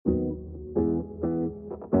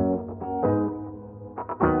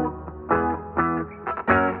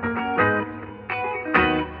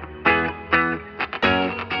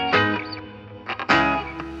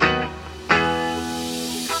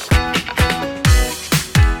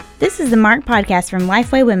This is the Mark Podcast from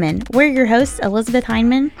Lifeway Women. We're your hosts, Elizabeth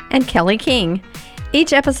Heineman and Kelly King.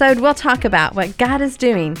 Each episode, we'll talk about what God is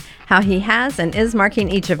doing, how He has and is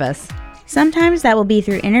marking each of us. Sometimes that will be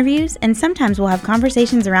through interviews, and sometimes we'll have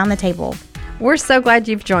conversations around the table. We're so glad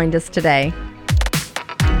you've joined us today.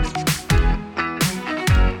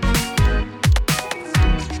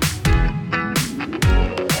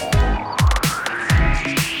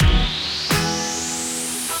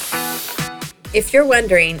 If you're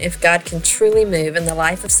wondering if God can truly move in the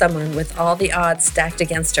life of someone with all the odds stacked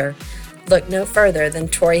against her, look no further than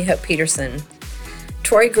Tori Hope Peterson.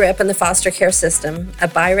 Tori grew up in the foster care system, a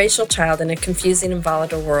biracial child in a confusing and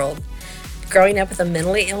volatile world. Growing up with a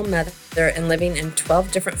mentally ill mother and living in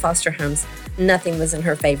 12 different foster homes, nothing was in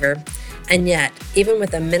her favor. And yet, even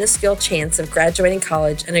with a minuscule chance of graduating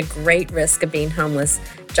college and a great risk of being homeless,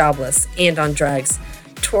 jobless, and on drugs,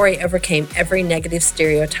 Tori overcame every negative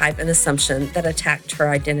stereotype and assumption that attacked her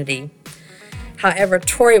identity. However,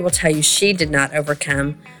 Tori will tell you she did not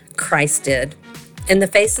overcome, Christ did. In the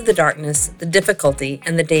face of the darkness, the difficulty,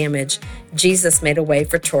 and the damage, Jesus made a way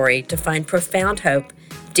for Tori to find profound hope,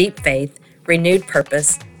 deep faith, renewed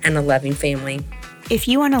purpose, and a loving family. If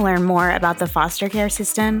you want to learn more about the foster care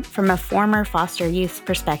system from a former foster youth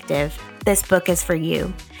perspective, this book is for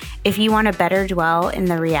you. If you want to better dwell in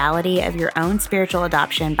the reality of your own spiritual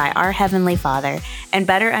adoption by our Heavenly Father and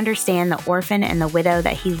better understand the orphan and the widow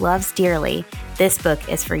that He loves dearly, this book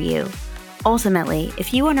is for you. Ultimately,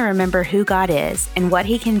 if you want to remember who God is and what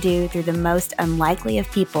He can do through the most unlikely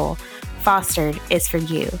of people, Fostered is for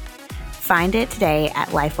you. Find it today at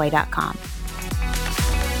lifeway.com.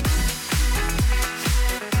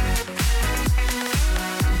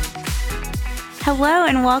 Hello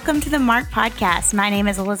and welcome to the Mark Podcast. My name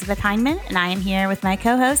is Elizabeth Heineman and I am here with my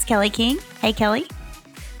co-host Kelly King. Hey Kelly.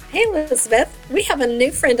 Hey Elizabeth, we have a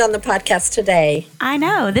new friend on the podcast today. I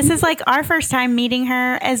know. This is like our first time meeting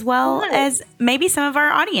her as well as maybe some of our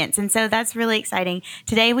audience. And so that's really exciting.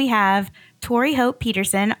 Today we have Tori Hope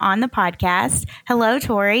Peterson on the podcast. Hello,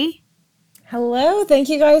 Tori. Hello. Thank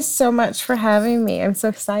you guys so much for having me. I'm so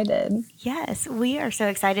excited. Yes, we are so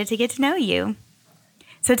excited to get to know you.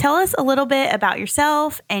 So tell us a little bit about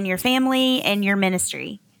yourself and your family and your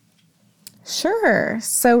ministry. Sure.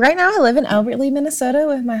 So right now I live in Albert Lea, Minnesota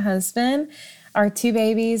with my husband, our 2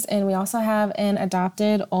 babies, and we also have an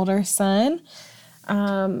adopted older son.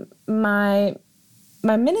 My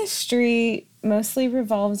ministry mostly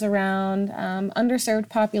revolves around underserved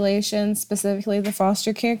populations, specifically the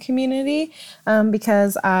foster care community,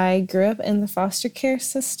 because I grew up in the foster care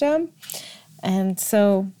system. And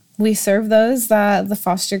so we serve those that the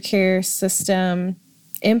foster care system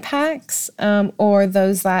impacts or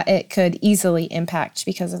those that it could easily impact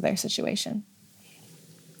because of their situation.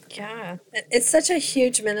 Yeah, it's such a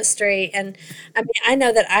huge ministry. And I mean, I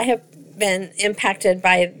know that I have been impacted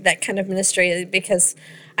by that kind of ministry because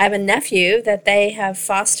I have a nephew that they have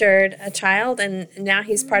fostered a child and now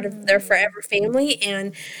he's part of their forever family,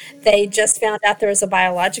 and they just found out there was a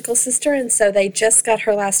biological sister, and so they just got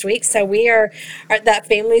her last week. So we are that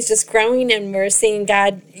family is just growing, and we're seeing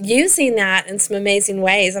God using that in some amazing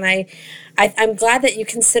ways. And I'm glad that you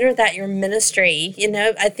consider that your ministry. You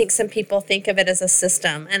know, I think some people think of it as a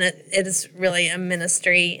system, and it is really a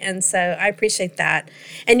ministry. And so I appreciate that.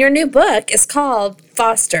 And your new book is called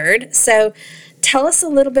Fostered. So tell us a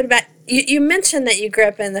little bit about, you mentioned that you grew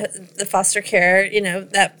up in the foster care, you know,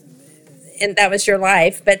 and that was your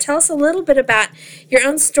life. But tell us a little bit about your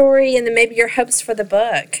own story and then maybe your hopes for the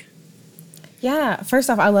book. Yeah, first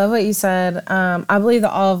off, I love what you said. I believe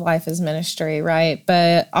that all of life is ministry, right?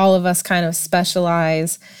 But all of us kind of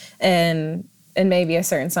specialize in maybe a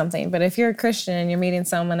certain something. But if you're a Christian and you're meeting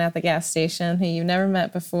someone at the gas station who you've never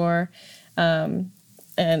met before,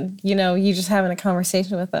 and, you know, you just having a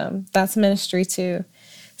conversation with them, that's ministry too.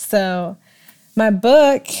 So my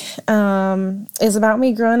book is about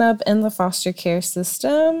me growing up in the foster care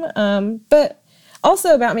system, but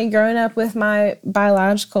also about me growing up with my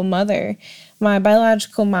biological mother. My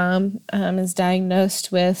biological mom is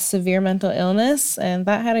diagnosed with severe mental illness, and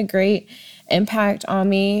that had a great impact on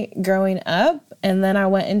me growing up. And then I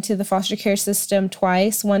went into the foster care system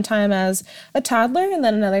twice, one time as a toddler and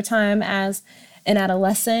then another time as an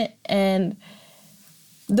adolescent. And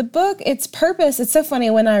the book, its purpose, it's so funny.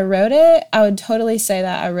 When I wrote it, I would totally say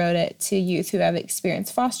that I wrote it to youth who have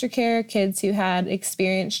experienced foster care, kids who had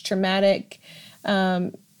experienced traumatic,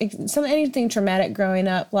 anything traumatic growing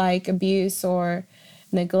up, like abuse or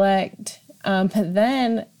neglect. But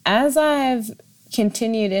then as I've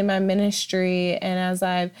continued in my ministry and as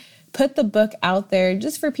I've put the book out there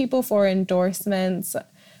just for people for endorsements,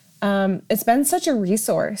 it's been such a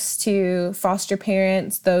resource to foster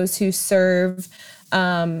parents, those who serve,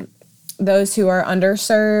 those who are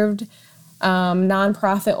underserved,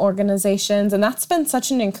 nonprofit organizations. And that's been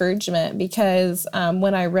such an encouragement because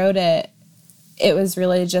when I wrote it, it was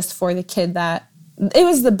really just for the kid it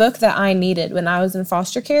was the book that I needed when I was in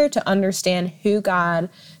foster care to understand who God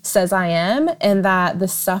says I am and that the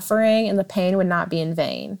suffering and the pain would not be in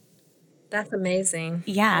vain. That's amazing.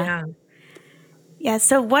 Yeah. Yeah.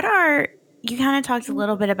 So you kind of talked a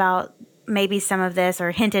little bit about maybe some of this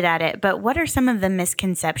or hinted at it, but what are some of the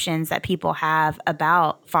misconceptions that people have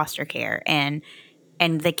about foster care and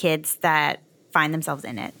the kids that find themselves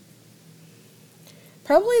in it?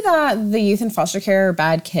 Probably that the youth in foster care are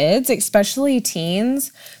bad kids, especially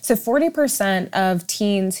teens. So 40% of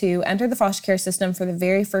teens who enter the foster care system for the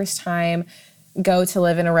very first time go to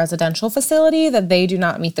live in a residential facility that they do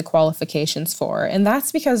not meet the qualifications for. And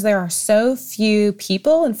that's because there are so few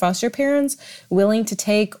people and foster parents willing to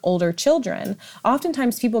take older children.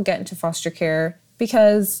 Oftentimes people get into foster care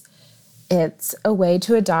because it's a way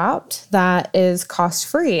to adopt that is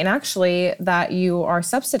cost-free and actually that you are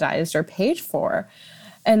subsidized or paid for.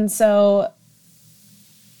 And so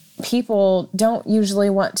people don't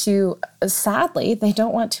usually want to, sadly, they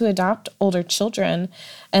don't want to adopt older children.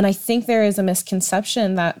 And I think there is a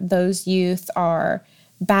misconception that those youth are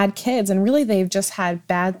bad kids and really they've just had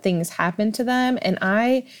bad things happen to them. And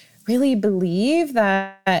I really believe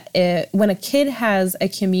that when a kid has a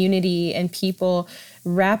community and people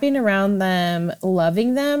wrapping around them,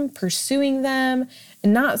 loving them, pursuing them,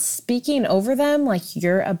 and not speaking over them like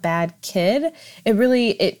you're a bad kid,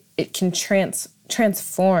 it can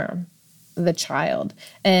transform the child.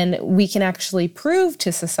 And we can actually prove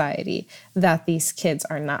to society that these kids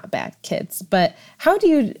are not bad kids. But how do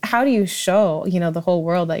you show, the whole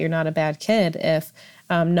world that you're not a bad kid if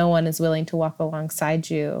no one is willing to walk alongside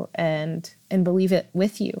you and believe it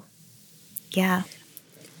with you? Yeah.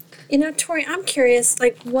 Tori, I'm curious,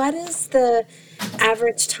 what is the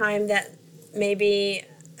average time that maybe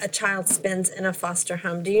a child spends in a foster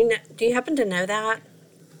home? Do you happen to know that?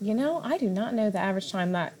 I do not know the average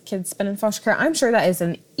time that kids spend in foster care. I'm sure that is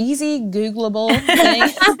an easy Googleable thing.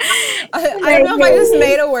 I don't know if I just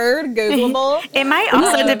made a word, Googleable. It might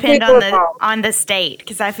also depend on the state,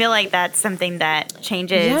 because I feel like that's something that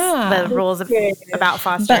changes the rules about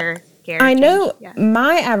foster care. I know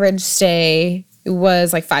my average stay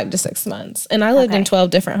was 5 to 6 months, and I lived in 12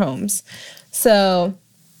 different homes. So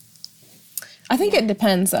I think it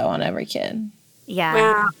depends, though, on every kid. Yeah.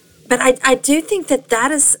 Wow. But I do think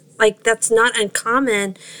that is, that's not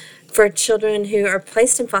uncommon for children who are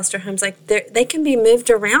placed in foster homes. They can be moved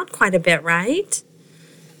around quite a bit, right?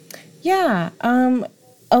 Yeah.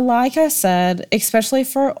 Like I said, especially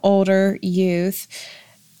for older youth,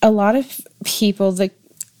 a lot of people,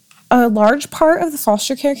 a large part of the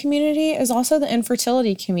foster care community is also the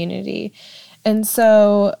infertility community. And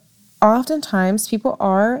so oftentimes people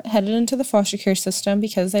are headed into the foster care system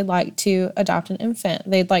because they'd like to adopt an infant.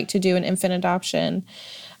 They'd like to do an infant adoption.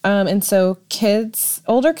 And so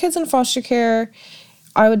older kids in foster care,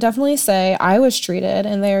 I would definitely say I was treated,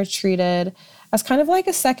 and they are treated as kind of like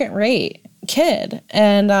a second-rate kid.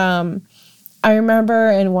 And I remember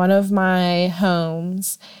in one of my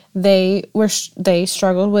homes, they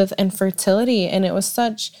struggled with infertility, and it was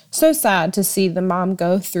so sad to see the mom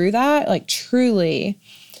go through that, truly.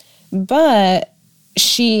 But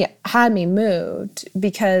she had me moved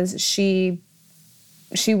because she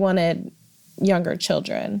wanted younger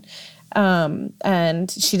children,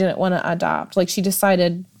 and she didn't want to adopt. She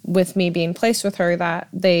decided with me being placed with her that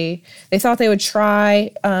they thought they would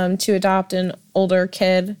try to adopt an older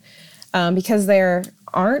kid because there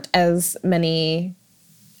aren't as many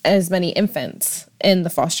infants in the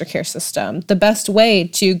foster care system. The best way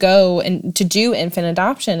to go and to do infant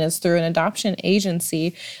adoption is through an adoption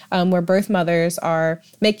agency where birth mothers are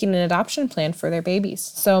making an adoption plan for their babies.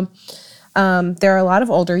 So there are a lot of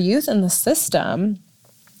older youth in the system,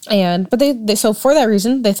 but so for that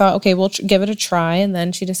reason they thought, okay, we'll give it a try. And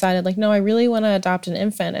then she decided, no, I really want to adopt an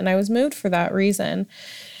infant, and I was moved for that reason.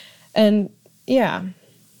 And yeah,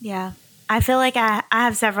 I feel like I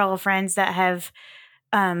have several friends that have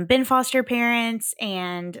been foster parents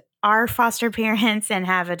and are foster parents and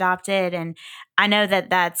have adopted. And I know that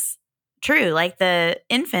that's true. The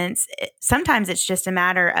infants, sometimes it's just a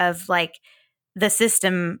matter of the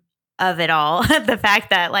system of it all. The fact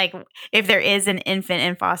that if there is an infant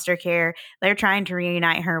in foster care, they're trying to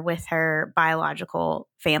reunite her with her biological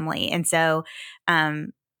family. And so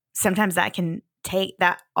sometimes that can take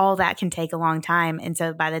a long time. And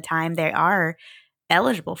so by the time they are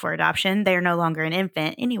eligible for adoption. They're no longer an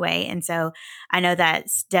infant anyway. And so I know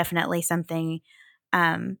that's definitely something,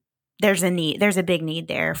 there's a big need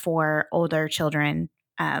there for older children,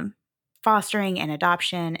 fostering and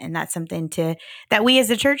adoption. And that's something that we as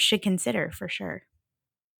a church should consider for sure.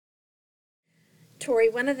 Tori,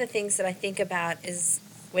 one of the things that I think about is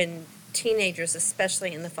when teenagers,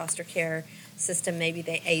 especially in the foster care system, maybe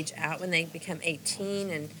they age out when they become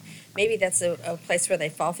 18, and maybe that's a place where they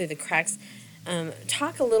fall through the cracks.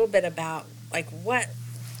 Talk a little bit about why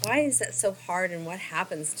is that so hard, and what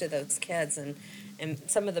happens to those kids, and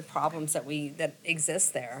some of the problems that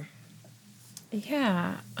exist there.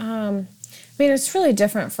 Yeah. It's really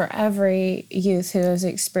different for every youth who has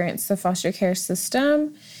experienced the foster care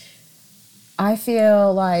system. I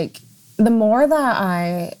feel like the more that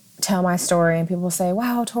I tell my story and people say,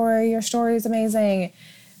 wow, Tori, your story is amazing,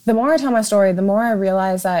 the more I tell my story, the more I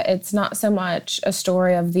realize that it's not so much a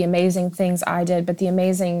story of the amazing things I did, but the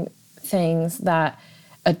amazing things that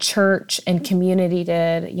a church and community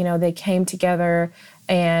did. They came together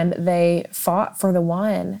and they fought for the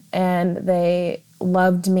one, and they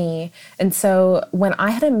loved me. And so when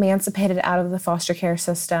I had emancipated out of the foster care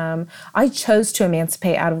system, I chose to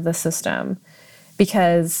emancipate out of the system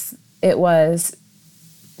because it was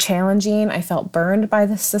challenging. I felt burned by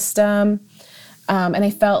the system. And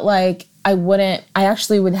I felt like I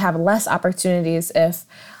actually would have less opportunities if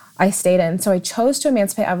I stayed in. So I chose to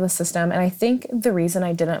emancipate out of the system. And I think the reason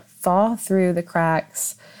I didn't fall through the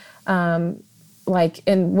cracks, when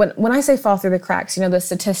I say fall through the cracks, the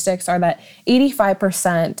statistics are that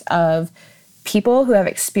 85% of people who have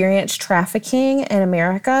experienced trafficking in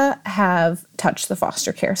America have touched the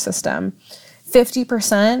foster care system.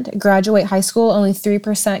 50% graduate high school, only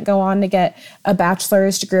 3% go on to get a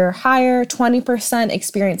bachelor's degree or higher. 20%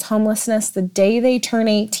 experience homelessness the day they turn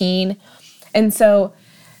 18. And so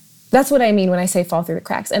that's what I mean when I say fall through the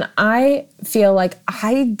cracks. And I feel like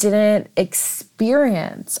I didn't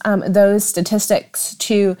experience those statistics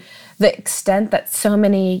to the extent that so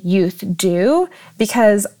many youth do,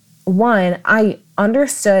 because one, I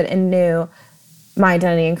understood and knew my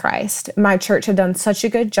identity in Christ. My church had done such a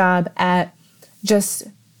good job at just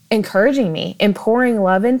encouraging me and pouring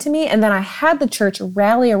love into me. And then I had the church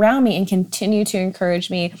rally around me and continue to encourage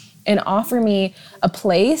me and offer me a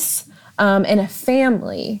place and a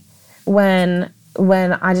family when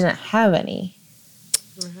I didn't have any.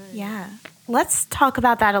 Yeah. Let's talk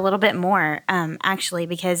about that a little bit more, actually,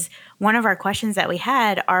 because one of our questions that we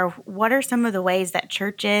had are, what are some of the ways that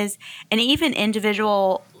churches and even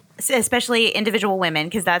especially individual women,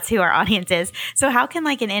 because that's who our audience is. So how can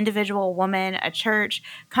an individual woman, a church,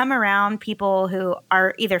 come around people who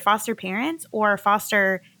are either foster parents or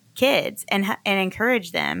foster kids and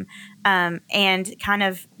encourage them and kind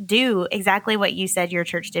of do exactly what you said your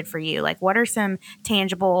church did for you? What are some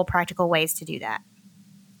tangible, practical ways to do that?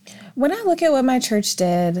 When I look at what my church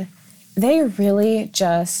did, they really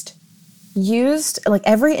just used,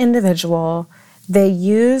 every individual, they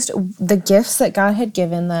used the gifts that God had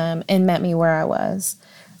given them and met me where I was.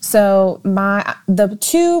 So I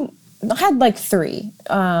had three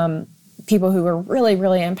people who were really,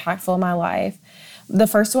 really impactful in my life. The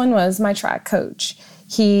first one was my track coach.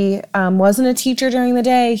 He wasn't a teacher during the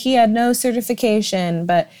day. He had no certification,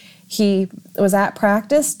 but he was at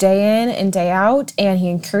practice day in and day out, and he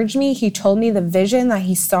encouraged me. He told me the vision that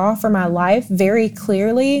he saw for my life very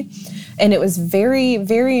clearly, and it was very,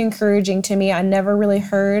 very encouraging to me. I never really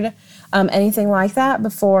heard anything like that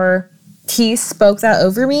before he spoke that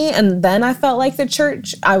over me, and then I felt like the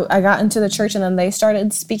church, I got into the church, and then they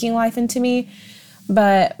started speaking life into me.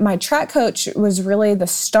 But my track coach was really the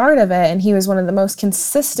start of it, and he was one of the most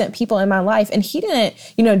consistent people in my life. And he didn't,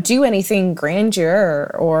 do anything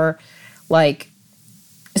grandeur or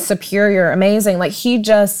superior, amazing. He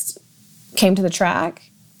just came to the track,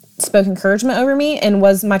 spoke encouragement over me, and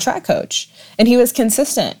was my track coach. And he was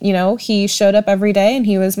consistent. He showed up every day, and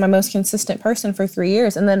he was my most consistent person for 3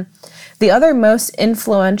 years. And then the other most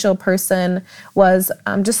influential person was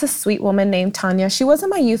just a sweet woman named Tanya. She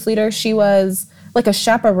wasn't my youth leader. She was a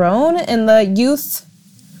chaperone in the youth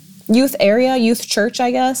area, youth church,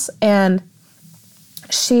 I guess. And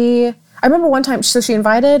I remember one time, so she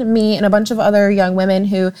invited me and a bunch of other young women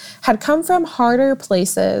who had come from harder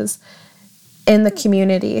places in the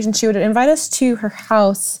community. And she would invite us to her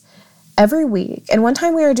house every week. And one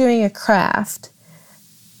time we were doing a craft,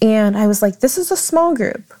 and I was like, this is a small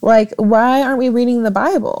group. Why aren't we reading the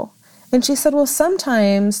Bible? And she said, well,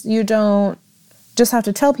 sometimes you don't just have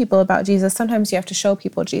to tell people about Jesus. Sometimes you have to show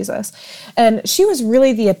people Jesus. And she was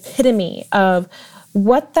really the epitome of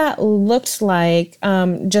what that looked like,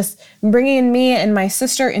 just bringing me and my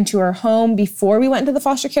sister into our home before we went into the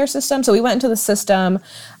foster care system. So we went into the system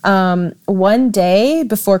one day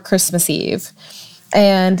before Christmas Eve,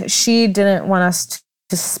 and she didn't want us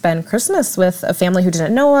to spend Christmas with a family who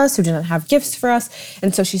didn't know us, who didn't have gifts for us.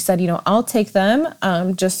 And so she said, I'll take them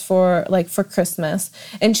just for Christmas.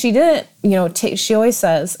 And she didn't, she always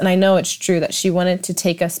says, and I know it's true, that she wanted to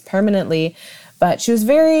take us permanently, but she was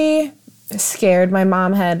very scared. My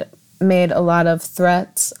mom had made a lot of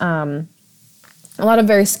threats, a lot of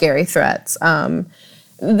very scary threats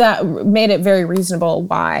that made it very reasonable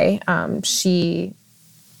why she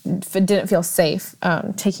didn't feel safe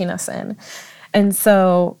taking us in. And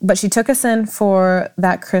so, but she took us in for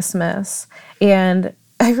that Christmas. And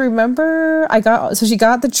I remember she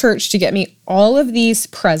got the church to get me all of these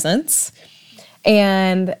presents.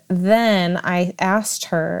 And then I asked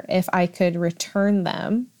her if I could return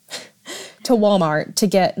them to Walmart to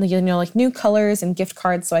get, new colors and gift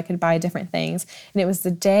cards so I could buy different things. And it was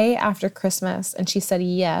the day after Christmas. And she said,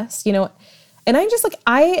 yes, and I'm just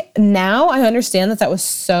now I understand that was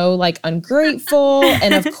so ungrateful.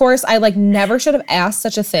 And of course I never should have asked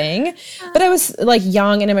such a thing, but I was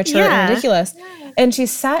young and immature and ridiculous. Yeah. And she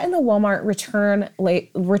sat in the Walmart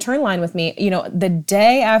return line with me, the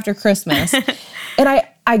day after Christmas. And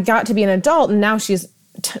I got to be an adult, and now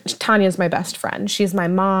Tanya's my best friend. She's my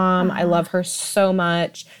mom. I love her so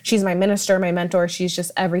much. She's my minister, my mentor. She's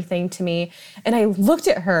just everything to me. And I looked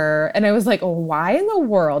at her and I was like, why in the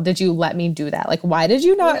world did you let me do that? Why did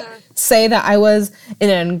you not say that I was an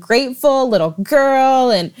ungrateful little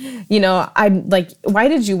girl? And, why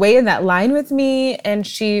did you wait in that line with me? And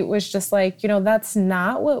she was just like, that's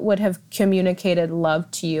not what would have communicated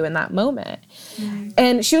love to you in that moment. Mm-hmm.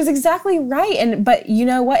 And she was exactly right. But you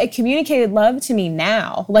know what? It communicated love to me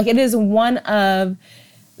now. It is one of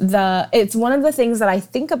the things that I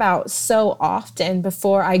think about so often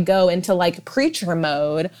before I go into preacher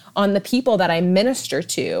mode on the people that I minister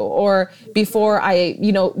to, or before I,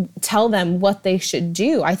 tell them what they should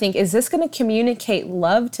do. I think, is this going to communicate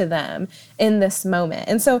love to them in this moment?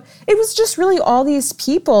 And so it was just really all these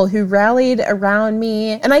people who rallied around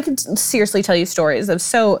me. And I could seriously tell you stories of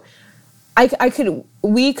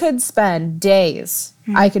we could spend days.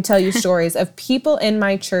 I could tell you stories of people in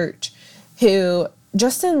my church who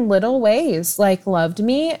just in little ways loved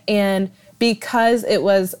me. And because it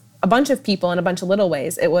was a bunch of people in a bunch of little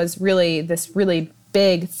ways, it was really this really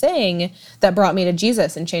big thing that brought me to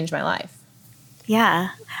Jesus and changed my life. Yeah.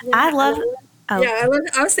 I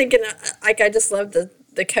was thinking, I just love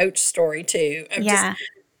the coach story too. Of just,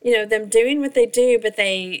 them doing what they do, but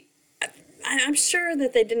I'm sure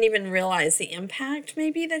that they didn't even realize the impact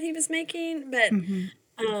maybe that he was making. But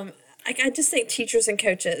I just think teachers and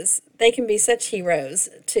coaches, they can be such heroes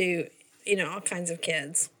to, all kinds of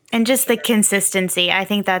kids. And just the consistency. I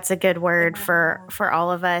think that's a good word for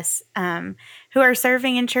all of us who are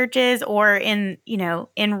serving in churches or in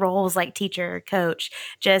roles like teacher or coach.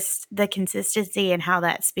 Just the consistency and how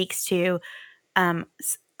that speaks to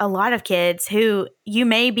a lot of kids who you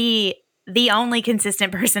may be the only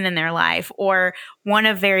consistent person in their life or one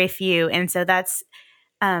of very few. And so that's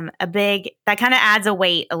that kind of adds a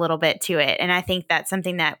weight a little bit to it. And I think that's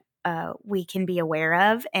something that we can be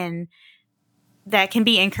aware of and that can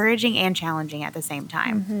be encouraging and challenging at the same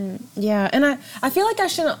time. Mm-hmm. Yeah. And I feel like I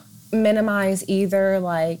shouldn't minimize either.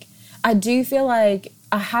 I do feel like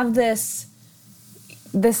I have this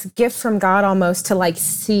gift from God almost to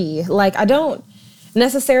see. I don't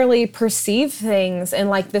necessarily perceive things in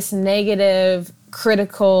this negative,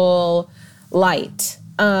 critical light.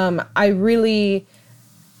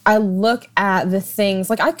 I look at the things,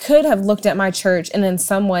 I could have looked at my church and in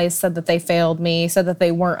some ways said that they failed me, said that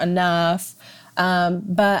they weren't enough.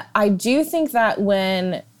 But I do think that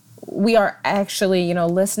when we are actually,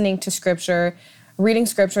 listening to scripture, reading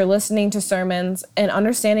scripture, listening to sermons, and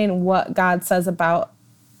understanding what God says about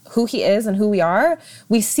who he is and who we are,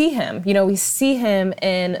 we see him. We see him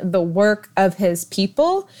in the work of his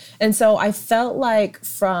people. And so I felt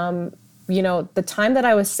from the time that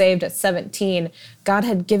I was saved at 17, God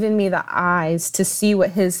had given me the eyes to see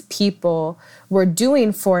what his people were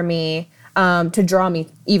doing for me to draw me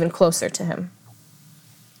even closer to him.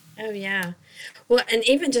 Oh, yeah. Well, and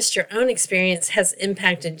even just your own experience has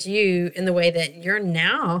impacted you in the way that you're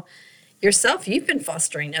now yourself. You've been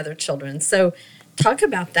fostering other children. So talk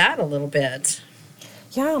about that a little bit.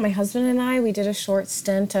 Yeah, my husband and I, we did a short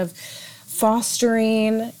stint of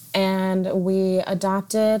fostering, and we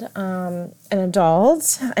adopted an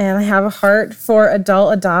adult. And I have a heart for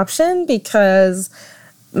adult adoption because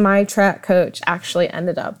my track coach actually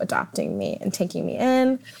ended up adopting me and taking me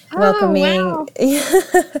in, welcoming. Wow.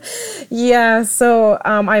 Yeah. So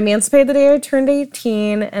I emancipated the day I turned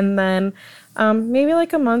 18. And then maybe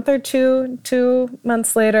like a month or 2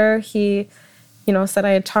 months later, he, said,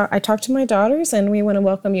 I talked to my daughters and we want to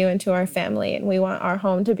welcome you into our family and we want our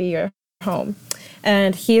home to be your home.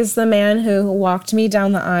 And he is the man who walked me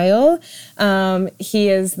down the aisle. He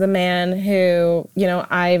is the man who,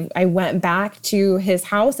 I went back to his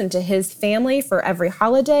house and to his family for every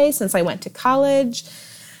holiday since I went to college.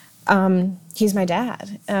 He's my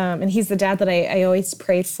dad. And he's the dad that I always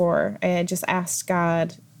prayed for. I just asked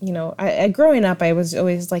God, growing up, I was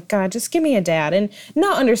always like, God, just give me a dad. And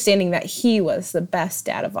not understanding that he was the best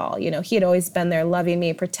dad of all. He had always been there loving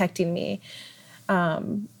me, protecting me.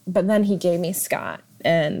 But then he gave me Scott,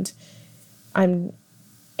 and that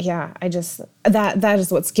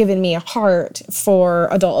is what's given me a heart for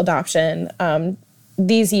adult adoption.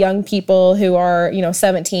 These young people who are,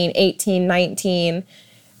 17, 18, 19,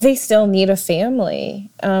 they still need a family.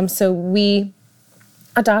 So we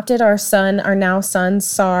adopted our now son,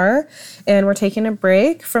 Sar, and we're taking a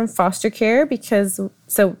break from foster care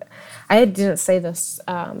so I didn't say this,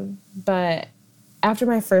 but after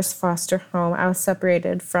my first foster home, I was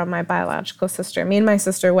separated from my biological sister. Me and my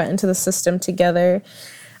sister went into the system together.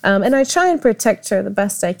 And I try and protect her the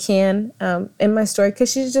best I can in my story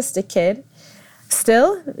because she's just a kid.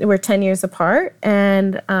 Still, we're 10 years apart,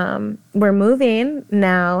 and we're moving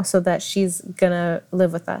now so that she's going to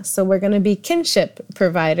live with us. So we're going to be kinship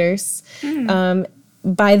providers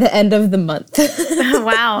by the end of the month.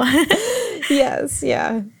 Wow. Yes,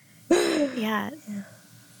 yeah. Yeah.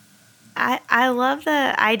 I love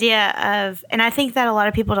the idea of, and I think that a lot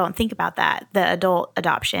of people don't think about that, the adult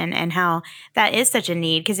adoption and how that is such a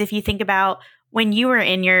need. Because if you think about when you were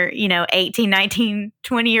in your, 18, 19,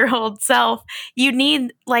 20-year-old self, you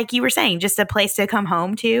need, like you were saying, just a place to come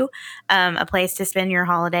home to, a place to spend your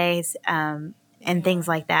holidays, and things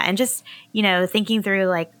like that. And just, thinking through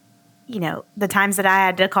like, the times that I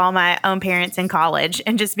had to call my own parents in college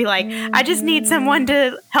and just be like, I just need someone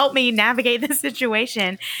to help me navigate the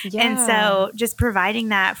situation. Yeah. And so just providing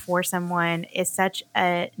that for someone is such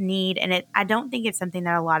a need. And I don't think it's something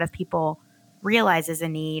that a lot of people realize is a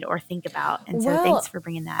need or think about. And so thanks for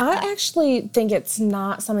bringing that up. I actually think it's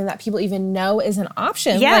not something that people even know is an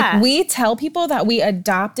option. Yeah. Like, we tell people that we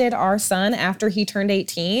adopted our son after he turned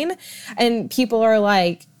 18, and people are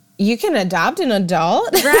like, you can adopt an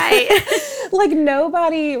adult? Right. Like,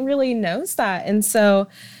 nobody really knows that. And so,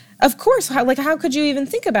 of course, how could you even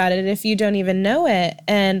think about it if you don't even know it?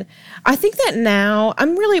 And I think that now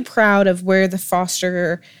I'm really proud of where the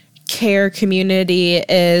foster care community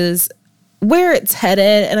is, where it's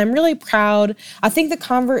headed, and I'm really proud. I think the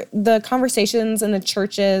conversations in the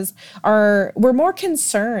churches we're more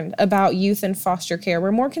concerned about youth in foster care.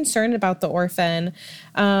 We're more concerned about the orphan.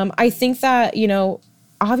 I think that,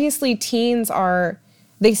 obviously teens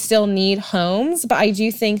they still need homes, but I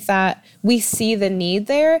do think that we see the need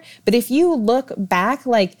there. But if you look back,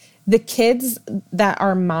 like the kids that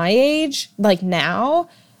are my age, like now,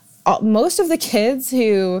 most of the kids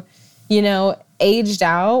who, aged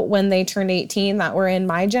out when they turned 18 that were in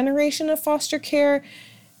my generation of foster care,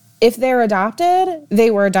 if they're adopted,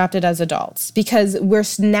 they were adopted as adults, because we're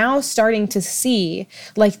now starting to see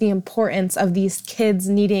like the importance of these kids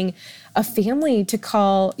needing a family to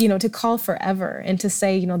call forever and to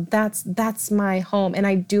say, that's my home and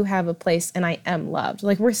I do have a place and I am loved.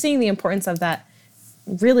 Like, we're seeing the importance of that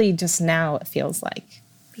really just now, it feels like.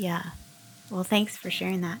 Yeah. Well, thanks for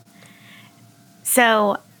sharing that.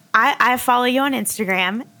 So I follow you on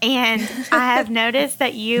Instagram, and I have noticed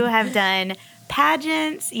that you have done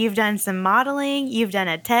pageants, you've done some modeling, you've done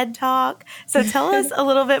a TED Talk. So tell us a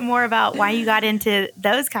little bit more about why you got into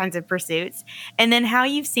those kinds of pursuits, and then how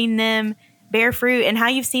you've seen them bear fruit and how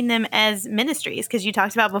you've seen them as ministries, because you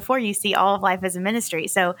talked about before you see all of life as a ministry.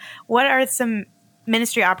 So what are some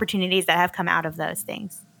ministry opportunities that have come out of those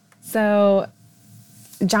things? So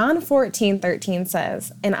John 14:13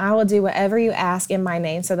 says, and I will do whatever you ask in my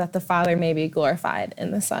name so that the Father may be glorified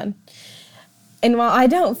in the Son. And while I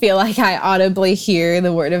don't feel like I audibly hear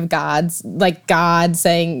the word of God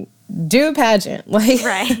saying, do a pageant,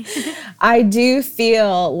 right. I do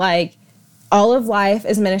feel like all of life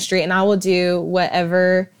is ministry, and I will do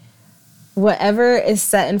whatever is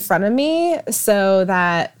set in front of me so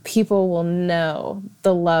that people will know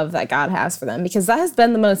the love that God has for them, because that has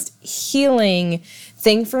been the most healing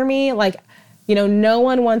thing for me. Like, no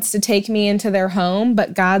one wants to take me into their home,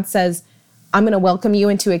 but God says, I'm going to welcome you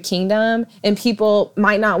into a kingdom, and people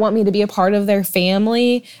might not want me to be a part of their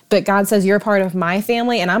family, but God says you're a part of my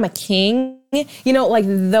family and I'm a king. You know, like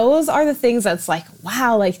those are the things that's like,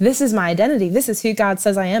 wow, like this is my identity. This is who God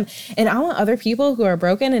says I am. And I want other people who are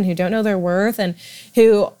broken and who don't know their worth and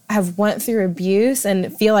who have went through abuse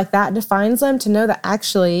and feel like that defines them to know that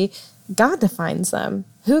actually God defines them.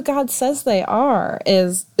 Who God says they are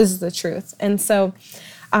is the truth. And so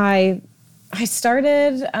I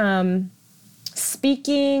started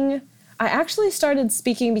speaking. I actually started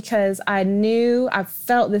speaking because I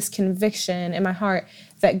felt this conviction in my heart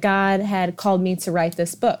that God had called me to write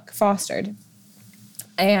this book, Fostered.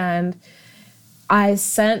 And I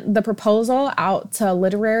sent the proposal out to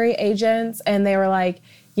literary agents, and they were like,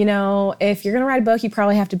 you know, if you're going to write a book, you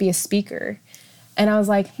probably have to be a speaker. And I was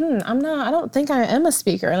like, I don't think I am a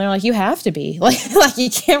speaker. And they're like, you have to be. Like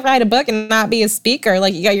you can't write a book and not be a speaker.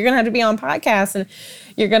 Like you're going to have to be on podcasts and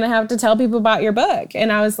you're going to have to tell people about your book.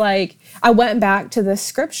 And I was like, I went back to this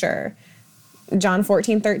scripture, John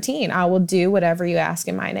 14:13, I will do whatever you ask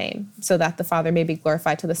in my name so that the Father may be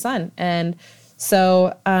glorified to the Son. And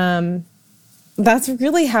so that's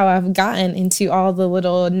really how I've gotten into all the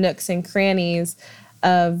little nooks and crannies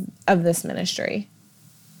of this ministry.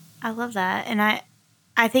 I love that. And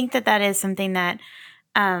I think that is something that,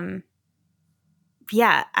 I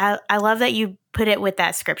love that you put it with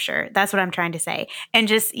that scripture. That's what I'm trying to say. And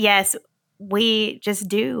just, yes, we just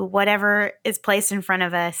do whatever is placed in front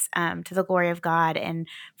of us to the glory of God and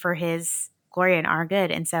for his glory and our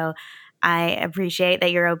good. And so I appreciate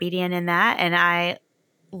that you're obedient in that. And I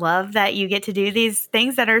love that you get to do these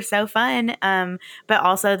things that are so fun, but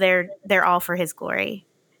also they're all for his glory.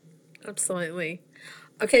 Absolutely.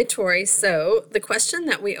 Okay, Tori, so the question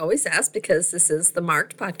that we always ask, because this is the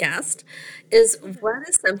Marked podcast, is what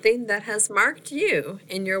is something that has marked you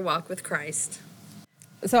in your walk with Christ?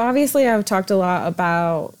 So obviously I've talked a lot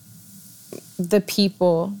about the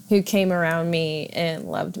people who came around me and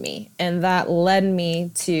loved me. And that led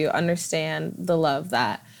me to understand the love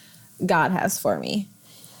that God has for me.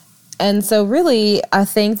 And so really, I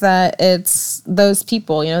think that it's those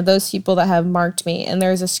people that have marked me. And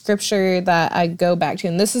there's a scripture that I go back to.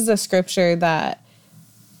 And this is a scripture that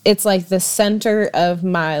it's like the center of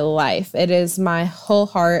my life. It is my whole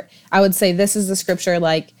heart. I would say this is the scripture,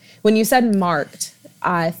 like when you said marked,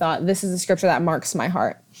 I thought this is the scripture that marks my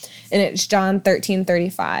heart. And it's John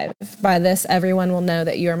 13:35. By this, everyone will know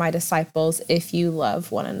that you are my disciples if you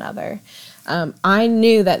love one another. I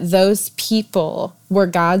knew that those people were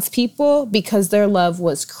God's people because their love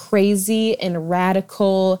was crazy and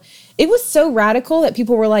radical. It was so radical that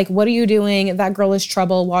people were like, what are you doing? That girl is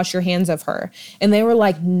trouble. Wash your hands of her. And they were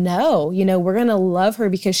like, no, we're going to love her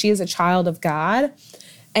because she is a child of God.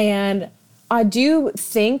 And I do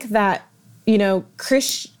think that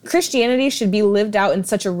Christianity should be lived out in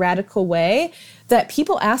such a radical way that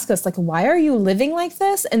people ask us, like, why are you living like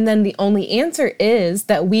this? And then the only answer is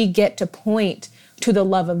that we get to point to the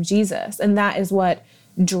love of Jesus. And that is what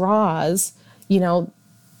draws,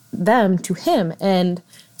 them to him. And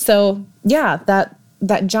so,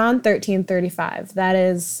 that John 13:35, that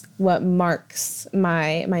is what marks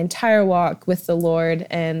my entire walk with the Lord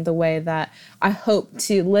and the way that I hope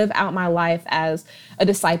to live out my life as a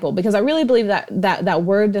disciple. Because I really believe that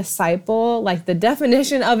word disciple, like the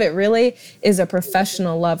definition of it really is a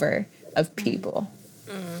professional lover of people.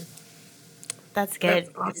 That's good.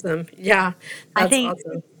 That's awesome. Yeah, that's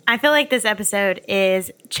awesome. I feel like this episode is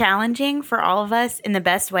challenging for all of us in the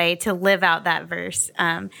best way to live out that verse.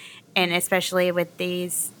 And especially with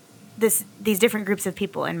these different groups of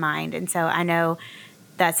people in mind. And so I know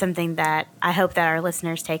that's something that I hope that our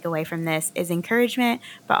listeners take away from this is encouragement,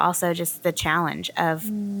 but also just the challenge of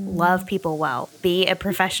love people well. Be a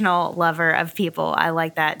professional lover of people. I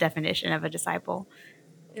like that definition of a disciple.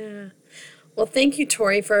 Yeah. Well, thank you,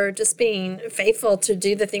 Tori, for just being faithful to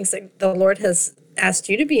do the things that the Lord has asked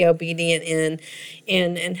you to be obedient in,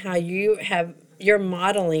 and how you're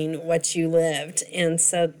modeling what you lived. And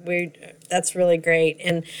so that's really great.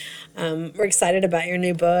 And we're excited about your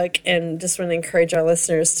new book, and just want to encourage our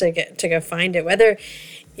listeners to go find it. Whether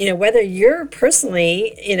you're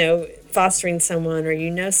personally, fostering someone,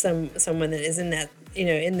 or someone that is in that,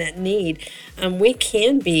 in that need, we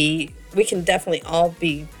can definitely all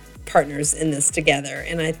be partners in this together.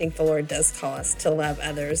 And I think the Lord does call us to love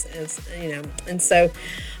others, and so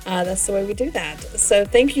that's the way we do that. So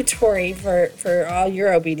thank you, Tori, for all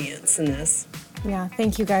your obedience in this. Yeah,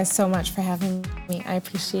 thank you guys so much for having me. I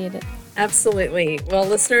appreciate it. Absolutely. Well,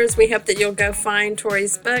 listeners, we hope that you'll go find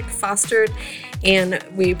Tori's book, Fostered, and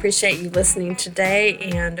we appreciate you listening today,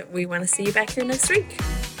 and we want to see you back here next week.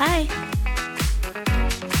 Bye.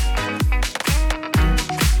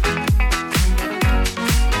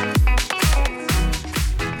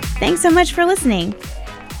 Thanks so much for listening.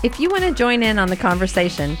 If you want to join in on the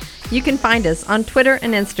conversation, you can find us on Twitter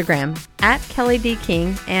and Instagram at Kelly D.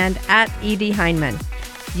 King and at E.D. Heineman.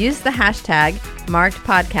 Use the hashtag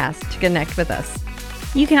 #MarkedPodcast to connect with us.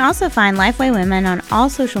 You can also find Lifeway Women on all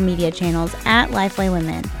social media channels at Lifeway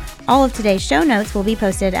Women. All of today's show notes will be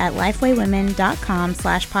posted at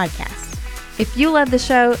lifewaywomen.com/podcast. If you love the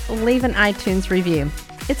show, leave an iTunes review.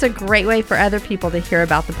 It's a great way for other people to hear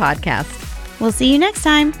about the podcast. We'll see you next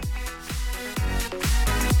time.